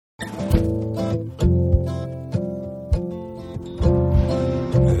Then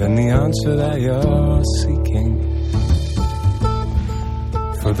the answer that you're seeking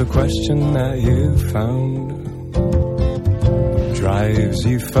for the question that you found drives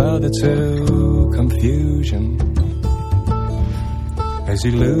you further to confusion as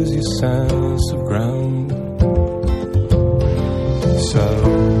you lose your sense of ground.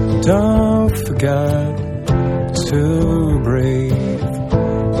 So don't forget to breathe.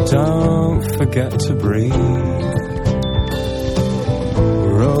 Don't forget to breathe.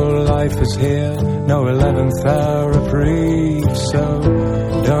 Oh, life is here, no 11th hour reprieve. So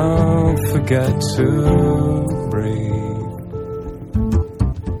don't forget to breathe.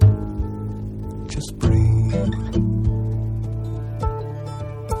 Just breathe.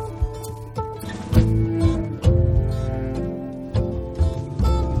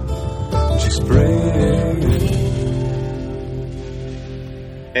 Just breathe.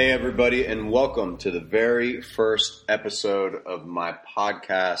 Hey everybody, and welcome to the very first episode of my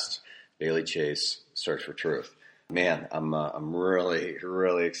podcast, Bailey Chase, Search for Truth. Man, I'm really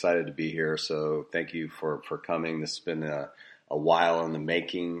excited to be here. So thank you for coming. This has been a while in the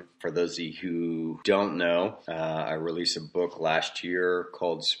making. For those of you who don't know, I released a book last year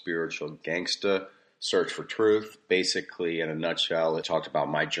called Spiritual Gangsta, Search for Truth. Basically, in a nutshell, it talked about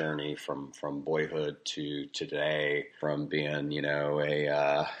my journey from boyhood to today, from being,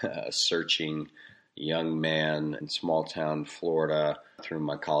 a searching young man in small town Florida through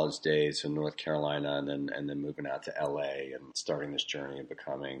my college days in North Carolina, and then moving out to LA and starting this journey of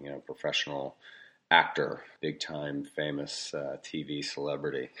becoming, a professional actor, big time famous TV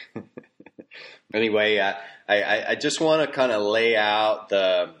celebrity. Anyway, I just want to kind of lay out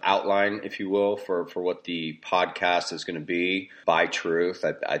the outline, if you will, for what the podcast is going to be by truth.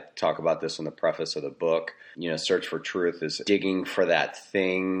 I talk about this in the preface of the book. Search for Truth is digging for that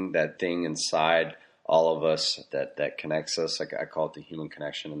thing inside all of us that connects us. I call it the human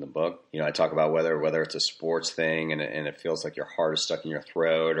connection in the book. I talk about whether it's a sports thing and it feels like your heart is stuck in your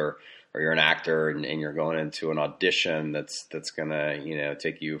throat, or you're an actor and you're going into an audition that's gonna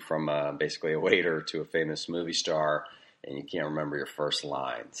take you from basically a waiter to a famous movie star, and you can't remember your first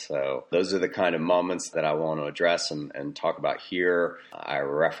line. So those are the kind of moments that I want to address and talk about here. I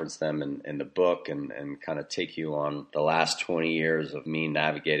reference them in the book and kind of take you on the last 20 years of me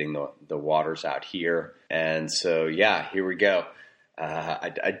navigating the waters out here. And so, yeah, here we go.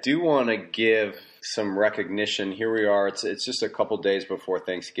 I do want to give some recognition. Here we are. It's just a couple days before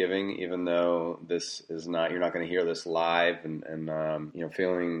Thanksgiving, even though this is not, you're not going to hear this live, and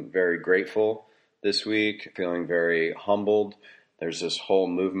feeling very grateful this week, feeling very humbled. There's this whole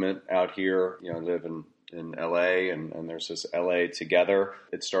movement out here, living in LA, and there's this LA Together.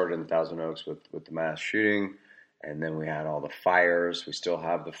 It started in Thousand Oaks with the mass shooting, and then we had all the fires. We still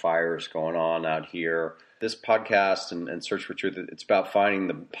have the fires going on out here. This podcast and Search for Truth, it's about finding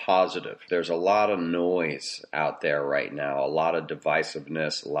the positive. There's a lot of noise out there right now, a lot of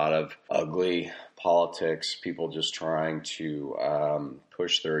divisiveness, a lot of ugly politics, people just trying to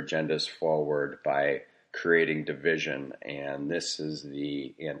push their agendas forward by creating division. And this is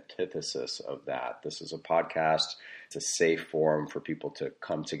the antithesis of that. This is a podcast. It's a safe forum for people to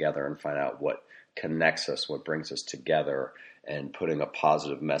come together and find out what connects us, what brings us together, and putting a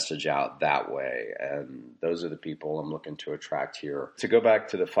positive message out that way. And those are the people I'm looking to attract here. To go back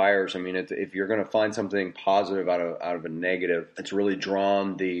to the fires, I mean, if you're going to find something positive out of a negative, it's really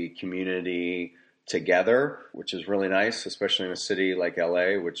drawn the community together, which is really nice, especially in a city like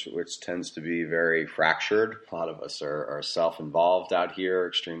LA, which tends to be very fractured. A lot of us are self-involved out here,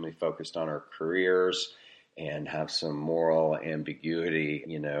 extremely focused on our careers, and have some moral ambiguity,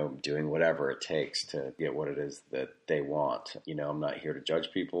 doing whatever it takes to get what it is that they want. I'm not here to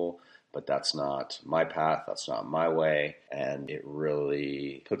judge people, but that's not my path. That's not my way. And it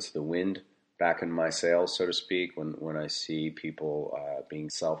really puts the wind back in my sails, so to speak, when I see people being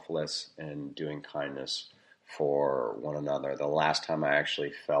selfless and doing kindness for one another. The last time I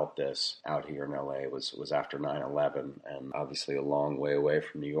actually felt this out here in LA was after 9/11, and obviously a long way away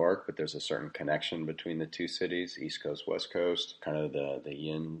from New York, but there's a certain connection between the two cities, East Coast, West Coast, kind of the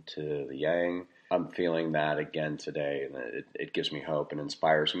yin to the yang. I'm feeling that again today, and it gives me hope and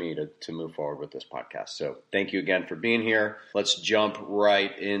inspires me to move forward with this podcast. So thank you again for being here. Let's jump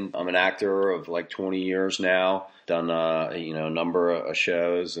right in. I'm an actor of like 20 years now, done a number of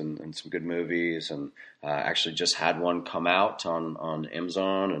shows and some good movies, and actually just had one come out on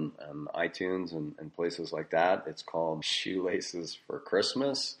Amazon and iTunes and places like that. It's called Shoelaces for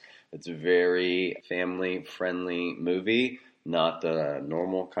Christmas. It's a very family-friendly movie. not the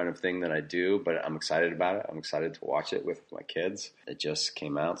normal kind of thing that I do, but I'm excited about it. I'm excited to watch it with my kids. It just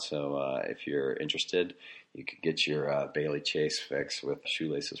came out, so if you're interested, you could get your Bailey Chase fix with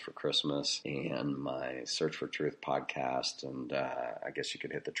Shoelaces for Christmas and my Search for Truth podcast, and I guess you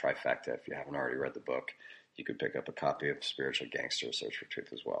could hit the trifecta if you haven't already read the book. You could pick up a copy of Spiritual Gangster, Search for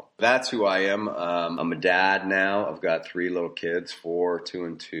Truth as well. That's who I am. I'm a dad now. I've got 3 little kids, 4, 2,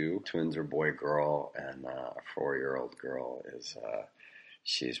 and 2. Twins are boy, girl, and a 4-year-old girl is,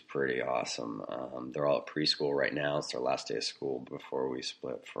 she's pretty awesome. They're all at preschool right now. It's their last day of school before we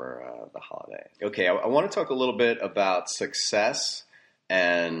split for the holiday. Okay, I want to talk a little bit about success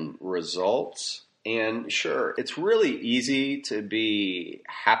and results. And sure, it's really easy to be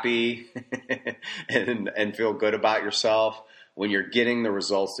happy and feel good about yourself when you're getting the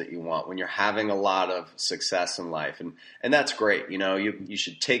results that you want, when you're having a lot of success in life. And that's great. You know, you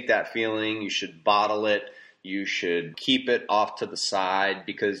should take that feeling, you should bottle it, you should keep it off to the side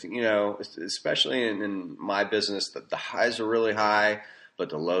because, you know, especially in my business, the highs are really high, but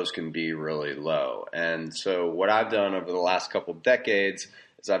the lows can be really low. And so what I've done over the last couple of decades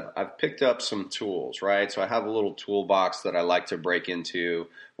is I've picked up some tools, right? So I have a little toolbox that I like to break into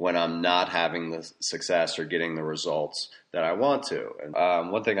when I'm not having the success or getting the results that I want to.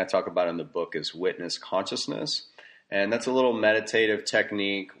 And one thing I talk about in the book is witness consciousness. And that's a little meditative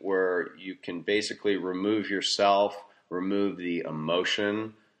technique where you can basically remove yourself, remove the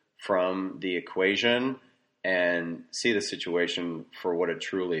emotion from the equation, and see the situation for what it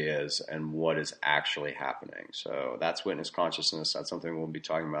truly is and what is actually happening. So that's witness consciousness. That's something we'll be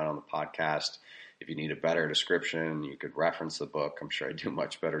talking about on the podcast. If you need a better description, you could reference the book. I'm sure I do a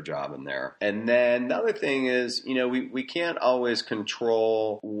much better job in there. And then the other thing is, you know, we can't always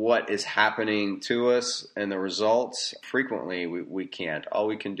control what is happening to us and the results. Frequently, we can't. All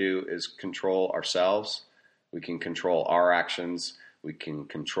we can do is control ourselves. We can control our actions. We can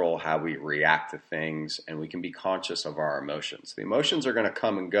control how we react to things, and we can be conscious of our emotions. The emotions are going to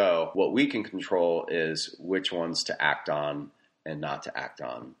come and go. What we can control is which ones to act on and not to act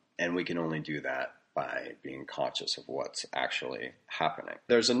on. And we can only do that by being conscious of what's actually happening.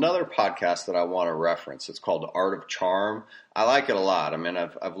 There's another podcast that I want to reference. It's called The Art of Charm. I like it a lot. I mean,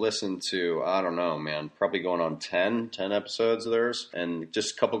 I've listened to, I don't know, man, probably going on 10 episodes of theirs. And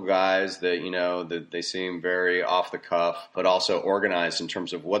just a couple guys that, you know, that they seem very off the cuff, but also organized in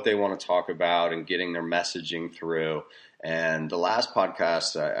terms of what they want to talk about and getting their messaging through. And the last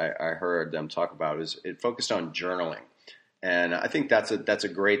podcast I heard them talk about it focused on journaling. And I think that's a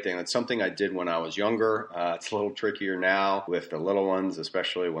great thing. That's something I did when I was younger. It's a little trickier now with the little ones,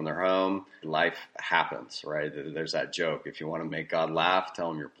 especially when they're home. Life happens, right? There's that joke. If you want to make God laugh, tell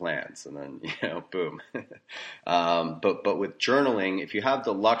him your plans. And then, you know, boom. But with journaling, if you have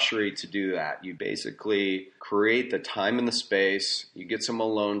the luxury to do that, you basically create the time and the space. You get some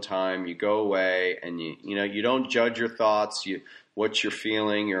alone time. You go away and you don't judge your thoughts. What you're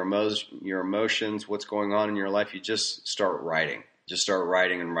feeling, your emotions, what's going on in your life, you just start writing. Just start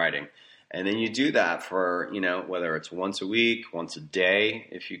writing and writing. And then you do that for, you know, whether it's once a week, once a day,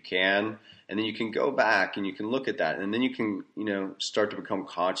 if you can. And then you can go back and you can look at that. And then you can, you know, start to become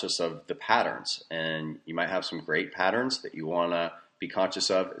conscious of the patterns. And you might have some great patterns that you want to be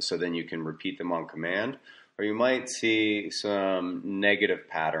conscious of, so then you can repeat them on command. Or you might see some negative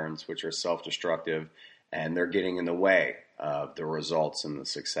patterns, which are self-destructive, and they're getting in the way of the results and the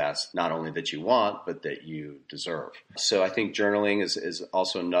success, not only that you want, but that you deserve. So I think journaling is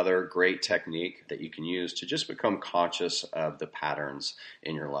also another great technique that you can use to just become conscious of the patterns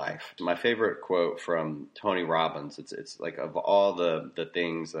in your life. My favorite quote from Tony Robbins, it's like of all the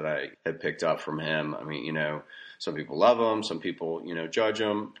things that I had picked up from him, I mean, you know, some people love him, some people, you know, judge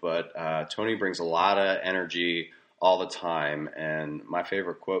him, but Tony brings a lot of energy all the time. And my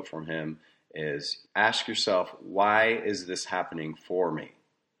favorite quote from him is, ask yourself, why is this happening for me,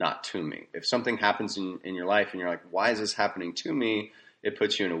 not to me? If something happens in your life and you're like, why is this happening to me? It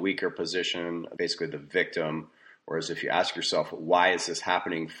puts you in a weaker position, basically the victim. Whereas if you ask yourself, why is this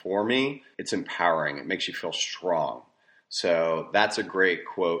happening for me? It's empowering. It makes you feel strong. So that's a great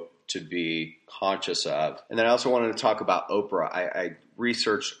quote to be conscious of. And then I also wanted to talk about Oprah. I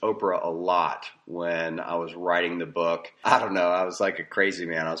researched Oprah a lot when I was writing the book. I don't know. I was like a crazy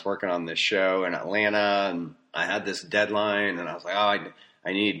man. I was working on this show in Atlanta and I had this deadline and I was like, oh,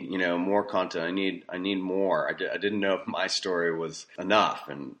 I need, you know, more content. I need more. I didn't know if my story was enough,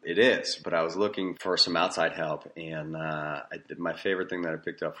 and it is. But I was looking for some outside help, and my favorite thing that I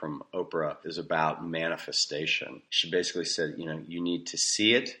picked up from Oprah is about manifestation. She basically said, you know, you need to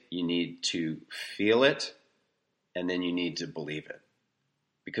see it, you need to feel it, and then you need to believe it.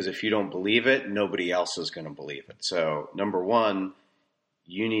 Because if you don't believe it, nobody else is going to believe it. So number one,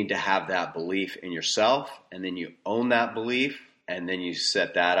 you need to have that belief in yourself, and then you own that belief, and then you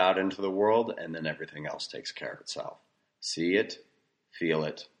set that out into the world, and then everything else takes care of itself. See it, feel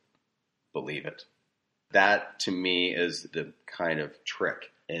it, believe it. That, to me, is the kind of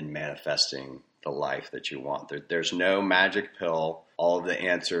trick in manifesting the life that you want. There's no magic pill. All of the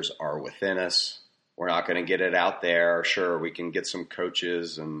answers are within us. We're not going to get it out there. Sure, we can get some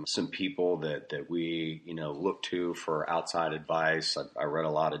coaches and some people that we look to for outside advice. I read a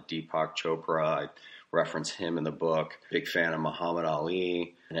lot of Deepak Chopra. I reference him in the book. Big fan of Muhammad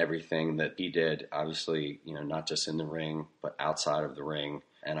Ali and everything that he did. Obviously, not just in the ring, but outside of the ring.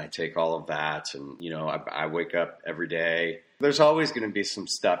 And I take all of that, and I wake up every day. There's always going to be some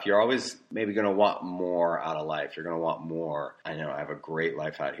stuff. You're always maybe going to want more out of life. You're going to want more. I know I have a great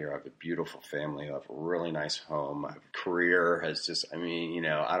life out here. I have a beautiful family. I have a really nice home. My career has just, I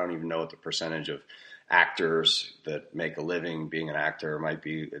don't even know what the percentage of actors that make a living being an actor might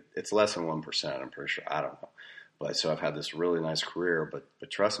be. It's less than 1%, I'm pretty sure. I don't know. But so I've had this really nice career, but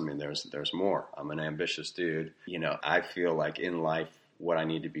trust me, there's more. I'm an ambitious dude. I feel like in life, what I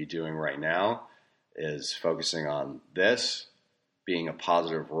need to be doing right now is focusing on this, being a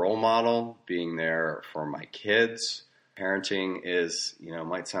positive role model, being there for my kids. Parenting is,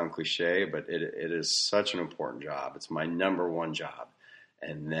 might sound cliche, but it is such an important job. It's my number one job.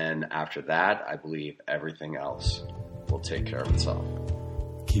 And then after that, I believe everything else will take care of itself.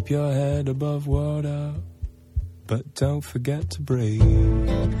 Keep your head above water, but don't forget to breathe.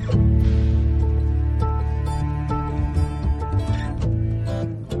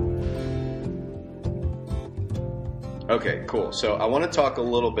 Okay, cool. So I want to talk a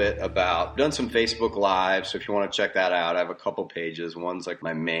little bit about, I've done some Facebook Live, so if you want to check that out, I have a couple pages. One's like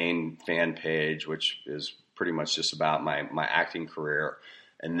my main fan page, which is pretty much just about my acting career.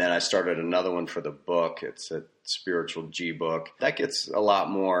 And then I started another one for the book. It's a spiritual G book. That gets a lot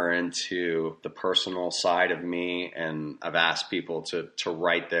more into the personal side of me, and I've asked people to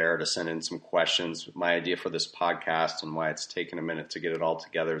write there, to send in some questions. My idea for this podcast and why it's taken a minute to get it all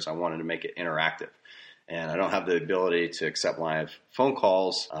together is I wanted to make it interactive. And I don't have the ability to accept live phone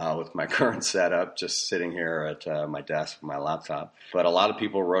calls with my current setup, just sitting here at my desk with my laptop. But a lot of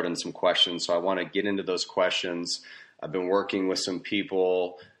people wrote in some questions, so I want to get into those questions. I've been working with some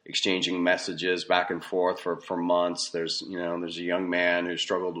people, exchanging messages back and forth for months. There's a young man who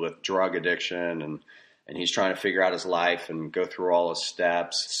struggled with drug addiction, and he's trying to figure out his life and go through all his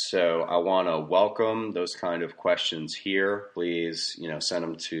steps. So I want to welcome those kind of questions here. Please, send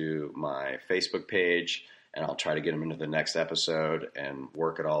them to my Facebook page, and I'll try to get them into the next episode and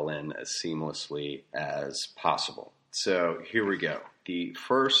work it all in as seamlessly as possible. So here we go. The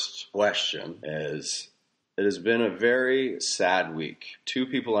first question is, it has been a very sad week. 2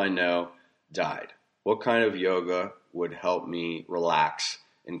 people I know died. What kind of yoga would help me relax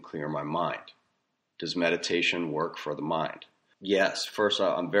and clear my mind? Does meditation work for the mind? Yes. First,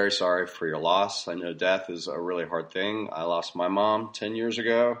 I'm very sorry for your loss. I know death is a really hard thing. I lost my mom 10 years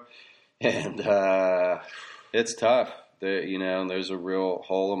ago, and it's tough. There's a real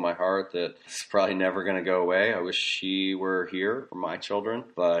hole in my heart that's probably never going to go away. I wish she were here for my children,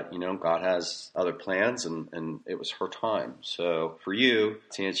 but, God has other plans, and it was her time. So for you,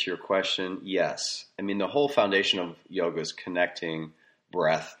 to answer your question, yes. The whole foundation of yoga is connecting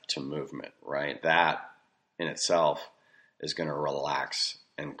breath to movement, right? That in itself is going to relax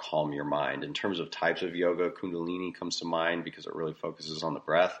and calm your mind. In terms of types of yoga, Kundalini comes to mind because it really focuses on the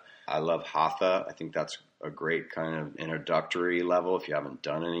breath. I love Hatha. I think that's a great kind of introductory level if you haven't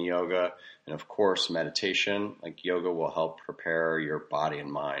done any yoga. And of course, meditation, like yoga, will help prepare your body and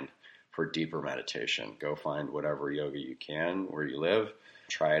mind for deeper meditation. Go find whatever yoga you can where you live.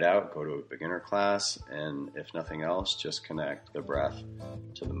 Try it out, go to a beginner class, and if nothing else, just connect the breath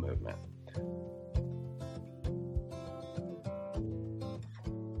to the movement.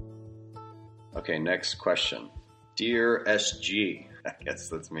 Okay, next question. Dear SG, I guess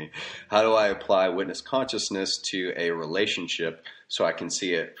that's me. How do I apply witness consciousness to a relationship so I can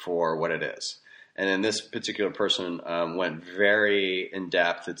see it for what it is? And then this particular person went very in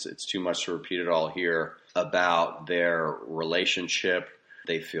depth. It's too much to repeat it all here about their relationship.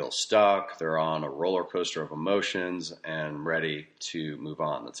 They feel stuck. They're on a roller coaster of emotions and ready to move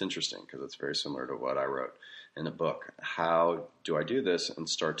on. That's interesting because it's very similar to what I wrote in the book. How do I do this and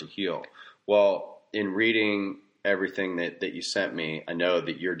start to heal? Well, in reading everything that you sent me, I know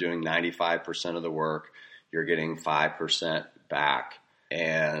that you're doing 95% of the work. You're getting 5% back.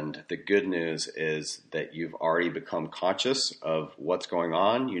 And the good news is that you've already become conscious of what's going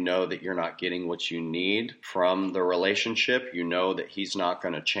on. You know that you're not getting what you need from the relationship. You know that he's not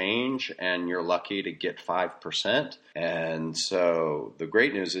going to change, and you're lucky to get 5%. And so the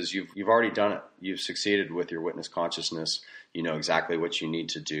great news is you've already done it. You've succeeded with your witness consciousness. You know exactly what you need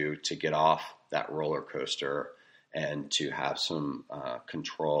to do to get off that roller coaster and to have some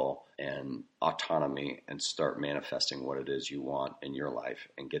control and autonomy and start manifesting what it is you want in your life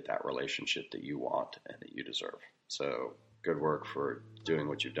and get that relationship that you want and that you deserve. So good work for doing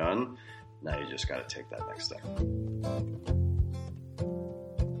what you've done. Now you just got to take that next step.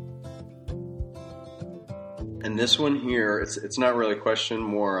 And this one here, it's not really a question,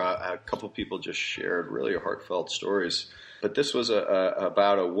 more a couple people just shared really heartfelt stories. But this was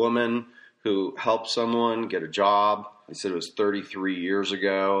about a woman who helped someone get a job. He said it was 33 years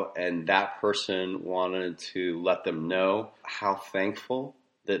ago, and that person wanted to let them know how thankful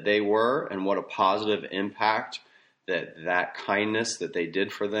that they were and what a positive impact that kindness that they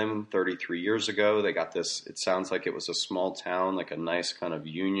did for them 33 years ago. They got this, it sounds like it was a small town, like a nice kind of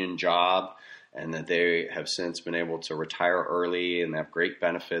union job, and that they have since been able to retire early and have great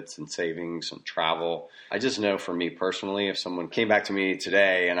benefits and savings and travel. I just know for me personally, if someone came back to me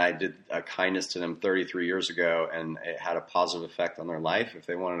today and I did a kindness to them 33 years ago and it had a positive effect on their life, if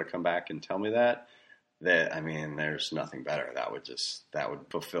they wanted to come back and tell me that, I mean, there's nothing better. That would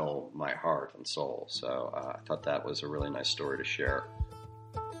fulfill my heart and soul. So I thought that was a really nice story to share.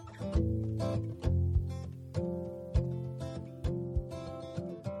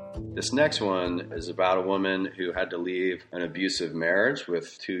 This next one is about a woman who had to leave an abusive marriage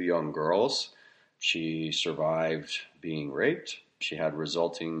with 2 young girls. She survived being raped. She had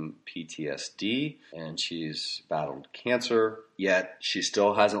resulting PTSD, and she's battled cancer, yet she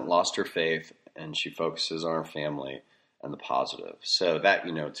still hasn't lost her faith, and she focuses on her family and the positive. So that,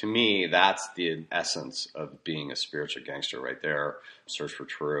 to me, that's the essence of being a spiritual gangster right there. Search for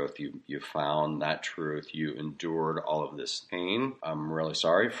truth. You found that truth. You endured all of this pain. I'm really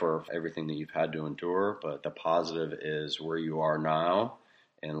sorry for everything that you've had to endure, but the positive is where you are now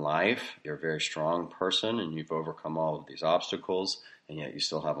in life. You're a very strong person, and you've overcome all of these obstacles, and yet you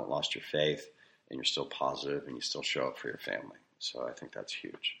still haven't lost your faith, and you're still positive, and you still show up for your family. So I think that's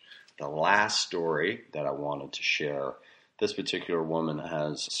huge. The last story that I wanted to share, this particular woman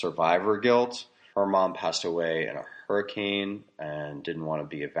has survivor guilt. Her mom passed away in a hurricane and didn't want to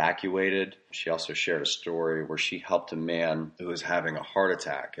be evacuated. She also shared a story where she helped a man who was having a heart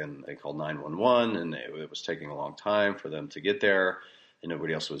attack, and they called 911, and it was taking a long time for them to get there, and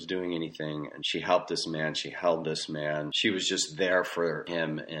nobody else was doing anything. And she helped this man. She held this man. She was just there for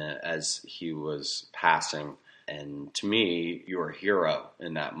him as he was passing. And to me, you were a hero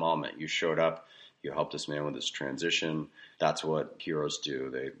in that moment. You showed up. You helped this man with his transition. That's what heroes do.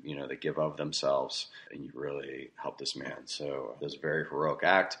 They give of themselves, and you really helped this man. So it was a very heroic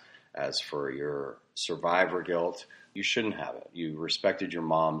act. As for your survivor guilt, you shouldn't have it. You respected your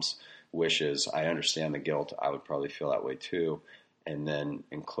mom's wishes. I understand the guilt. I would probably feel that way too. And then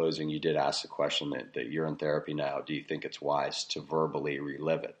in closing, you did ask the question that you're in therapy now. Do you think it's wise to verbally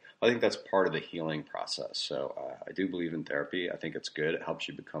relive it? I think that's part of the healing process. So I do believe in therapy. I think it's good. It helps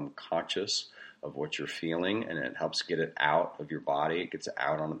you become conscious of what you're feeling, and it helps get it out of your body. It gets it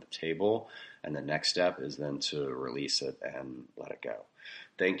out onto the table. And the next step is then to release it and let it go.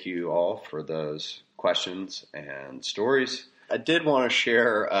 Thank you all for those questions and stories. I did want to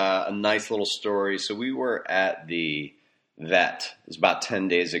share a nice little story. So we were at the vet. It was about 10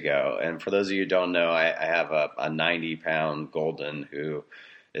 days ago. And for those of you who don't know, I have a 90-pound golden who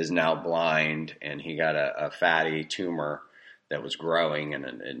is now blind, and he got a fatty tumor that was growing, and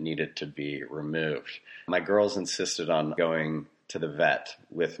it needed to be removed. My girls insisted on going to the vet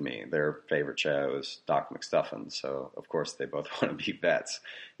with me. Their favorite show is Doc McStuffin, so of course they both want to be vets.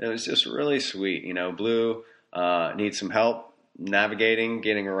 And it was just really sweet. Blue needs some help navigating,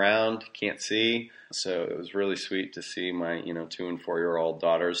 getting around, can't see. So it was really sweet to see my 2 and 4-year-old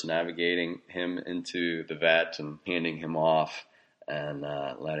daughters navigating him into the vet and handing him off and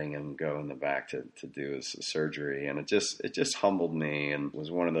letting him go in the back to do his surgery. And it just humbled me, and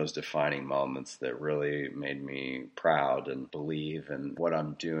was one of those defining moments that really made me proud and believe in what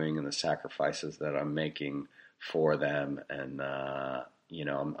I'm doing and the sacrifices that I'm making for them. And,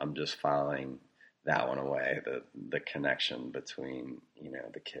 I'm just filing that one away. The connection between,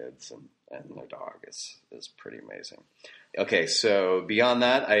 the kids and their dog is pretty amazing. Okay, so beyond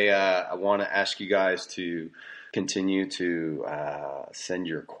that, I want to ask you guys to continue to send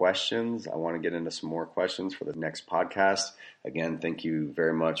your questions. I want to get into some more questions for the next podcast. Again, thank you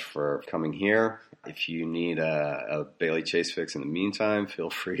very much for coming here. If you need a Bailey Chase fix in the meantime, feel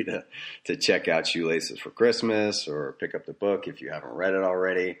free to check out Shoelaces for Christmas or pick up the book if you haven't read it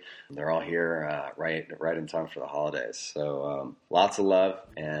already. They're all here right in time for the holidays. So lots of love,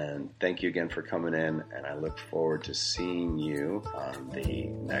 and thank you again for coming in, and I look forward to seeing you on the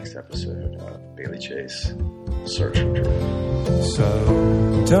next episode of Bailey Chase Search for Truth.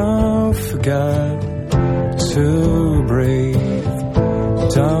 So don't forget to breathe.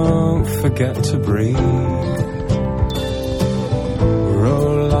 Don't forget to breathe.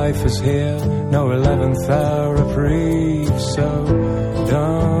 Raw life is here, no 11th hour reprieve. So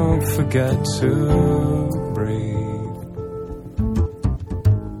don't forget to breathe.